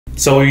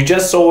So you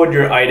just sold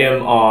your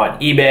item on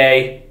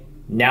eBay,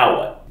 now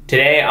what?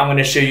 Today I'm going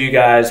to show you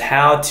guys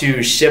how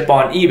to ship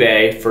on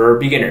eBay for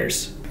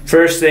beginners.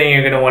 First thing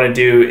you're going to want to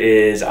do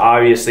is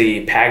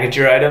obviously package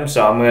your items.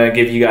 So I'm going to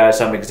give you guys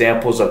some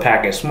examples of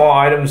packing small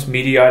items,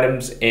 medium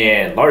items,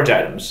 and large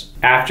items.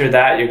 After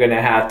that, you're going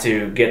to have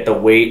to get the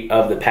weight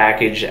of the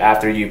package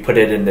after you put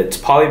it in its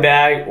poly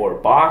bag or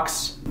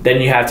box.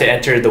 Then you have to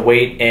enter the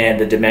weight and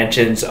the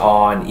dimensions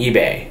on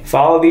eBay.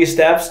 Follow these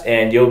steps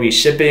and you'll be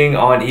shipping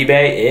on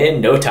eBay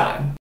in no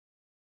time.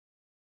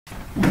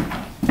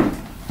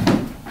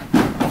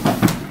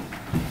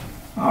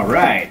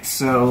 Alright,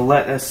 so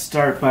let us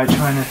start by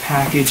trying to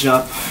package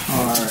up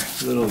our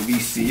little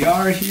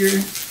VCR here.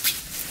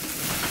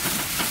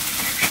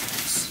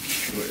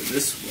 Secure it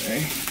this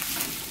way.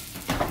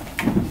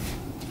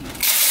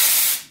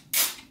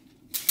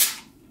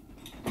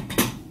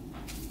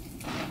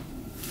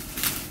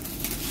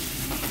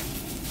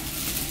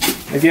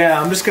 Again,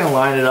 I'm just going to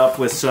line it up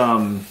with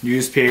some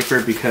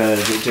newspaper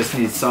because it just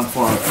needs some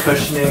form of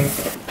cushioning.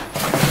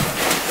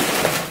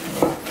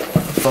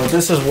 So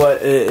this is what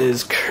it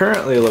is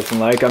currently looking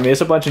like. I mean,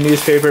 it's a bunch of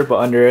newspaper, but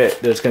under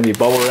it, there's going to be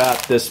bubble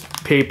wrap. This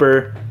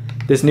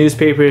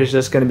newspaper is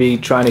just going to be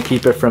trying to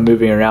keep it from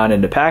moving around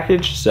in the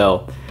package.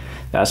 So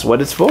that's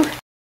what it's for.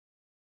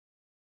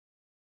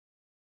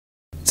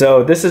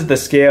 So this is the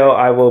scale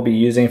I will be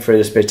using for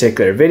this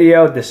particular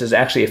video. This is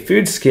actually a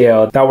food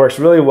scale that works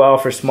really well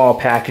for small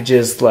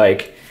packages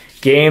like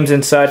games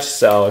and such.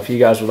 So if you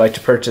guys would like to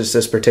purchase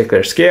this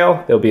particular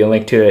scale, there'll be a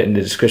link to it in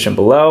the description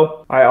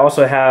below. I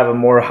also have a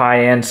more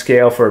high-end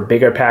scale for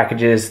bigger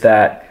packages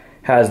that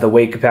has the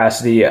weight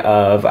capacity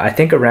of I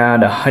think around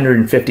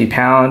 150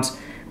 pounds,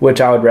 which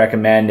I would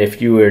recommend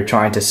if you were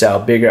trying to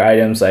sell bigger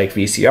items like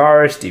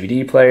VCRs,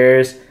 DVD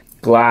players,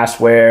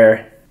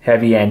 glassware,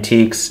 heavy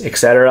antiques,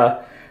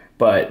 etc.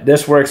 But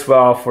this works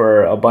well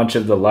for a bunch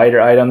of the lighter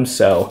items,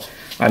 so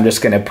I'm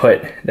just gonna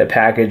put the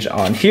package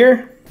on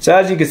here. So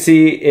as you can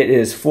see, it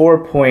is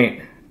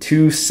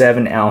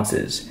 4.27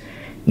 ounces.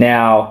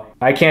 Now,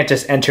 I can't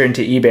just enter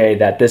into eBay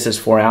that this is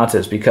 4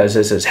 ounces because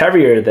this is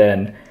heavier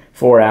than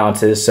 4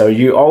 ounces. So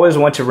you always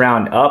want to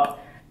round up.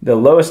 The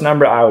lowest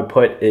number I would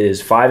put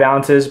is 5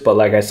 ounces, but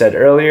like I said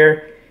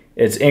earlier,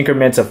 it's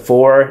increments of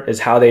 4 is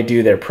how they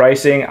do their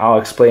pricing. I'll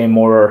explain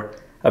more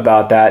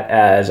about that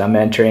as I'm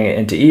entering it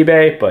into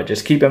eBay, but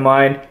just keep in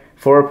mind,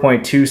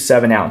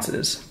 4.27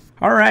 ounces.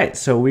 All right,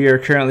 so we are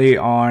currently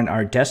on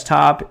our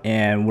desktop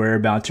and we're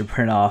about to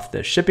print off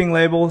the shipping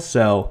label.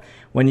 So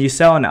when you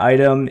sell an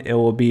item, it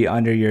will be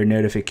under your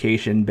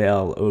notification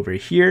bell over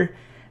here.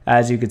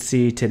 As you can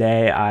see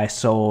today, I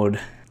sold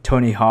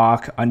Tony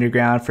Hawk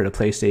Underground for the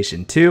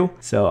PlayStation 2.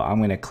 So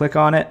I'm gonna click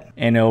on it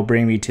and it will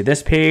bring me to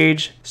this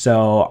page.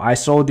 So I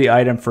sold the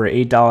item for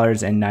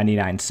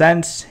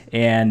 $8.99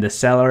 and the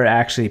seller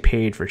actually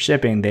paid for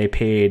shipping. They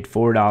paid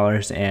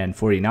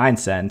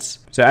 $4.49.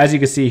 So as you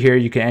can see here,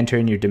 you can enter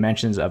in your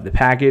dimensions of the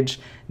package.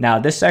 Now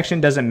this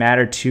section doesn't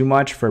matter too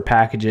much for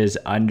packages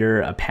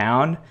under a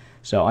pound.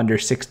 So under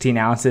 16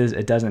 ounces,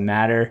 it doesn't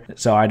matter.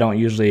 So I don't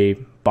usually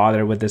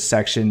bother with this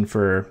section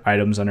for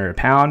items under a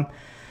pound.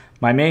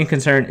 My main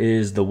concern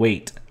is the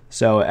weight.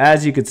 So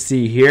as you can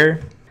see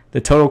here,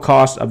 the total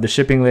cost of the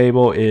shipping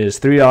label is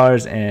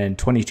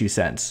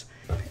 $3.22.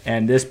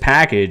 And this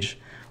package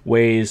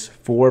weighs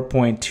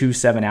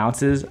 4.27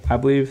 ounces, I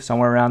believe,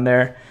 somewhere around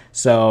there.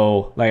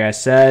 So like I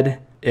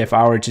said, if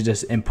I were to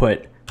just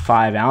input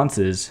 5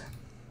 ounces,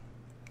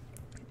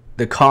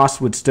 the cost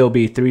would still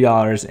be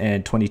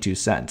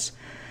 $3.22.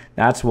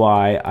 That's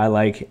why I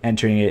like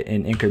entering it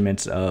in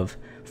increments of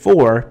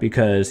 4,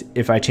 because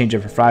if I change it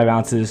from 5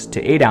 ounces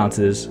to 8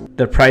 ounces,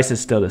 the price is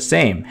still the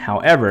same.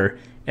 However,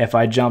 if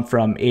I jump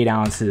from 8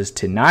 ounces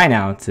to 9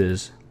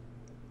 ounces,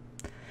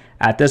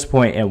 at this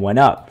point it went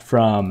up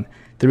from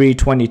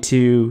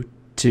 $3.22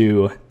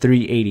 to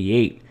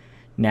 $3.88.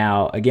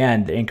 Now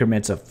again, the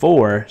increments of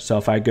 4, so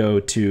if I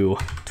go to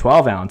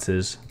 12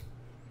 ounces,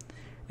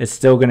 it's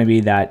still going to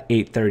be that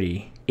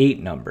 $8.38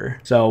 number.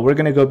 So we're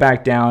going to go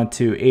back down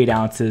to 8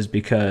 ounces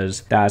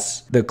because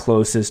that's the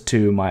closest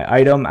to my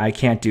item. I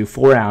can't do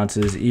 4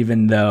 ounces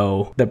even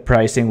though the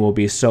pricing will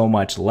be so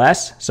much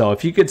less. So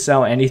if you could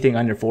sell anything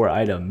under 4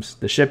 items,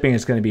 the shipping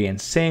is going to be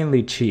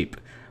insanely cheap.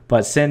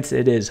 But since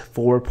it is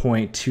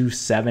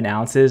 4.27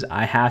 ounces,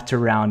 I have to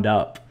round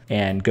up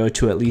and go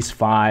to at least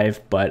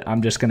 5, but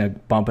I'm just going to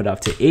bump it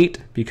up to 8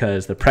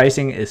 because the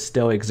pricing is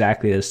still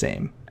exactly the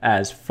same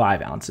as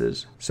 5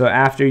 ounces. So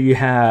after you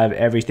have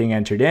everything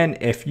entered in,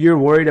 if you're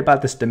worried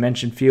about this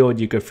dimension field,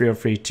 you could feel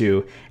free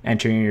to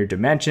enter in your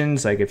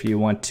dimensions. Like if you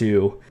want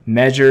to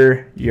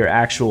measure your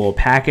actual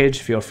package,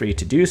 feel free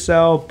to do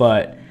so.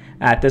 But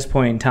at this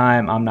point in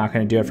time, I'm not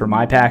going to do it for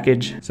my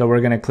package. So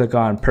we're going to click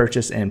on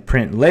purchase and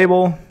print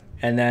label.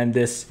 And then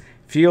this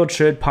field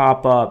should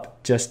pop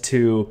up just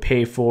to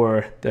pay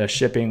for the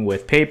shipping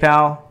with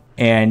PayPal.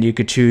 And you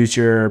could choose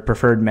your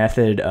preferred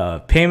method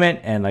of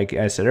payment. And like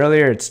I said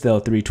earlier, it's still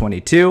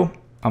 $3.22.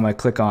 I'm gonna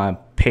click on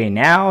pay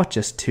now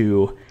just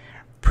to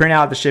print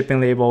out the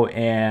shipping label,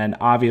 and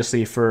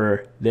obviously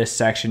for this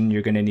section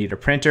you're going to need a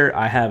printer.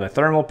 I have a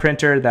thermal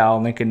printer that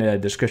I'll link in the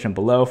description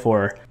below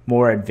for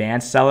more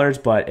advanced sellers,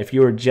 but if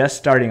you were just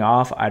starting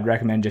off, I'd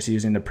recommend just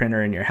using the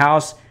printer in your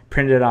house.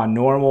 Print it on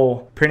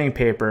normal printing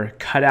paper,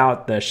 cut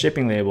out the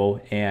shipping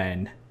label,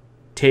 and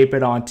tape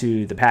it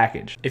onto the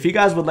package. If you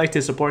guys would like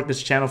to support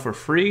this channel for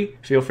free,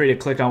 feel free to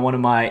click on one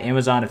of my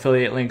Amazon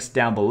affiliate links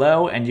down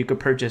below, and you could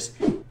purchase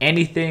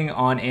anything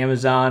on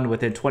Amazon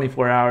within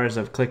 24 hours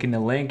of clicking the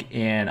link,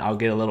 and I'll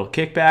get a little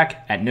kickback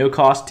at no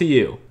cost to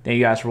you. Thank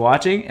you guys for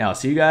watching, and I'll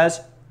see you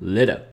guys later.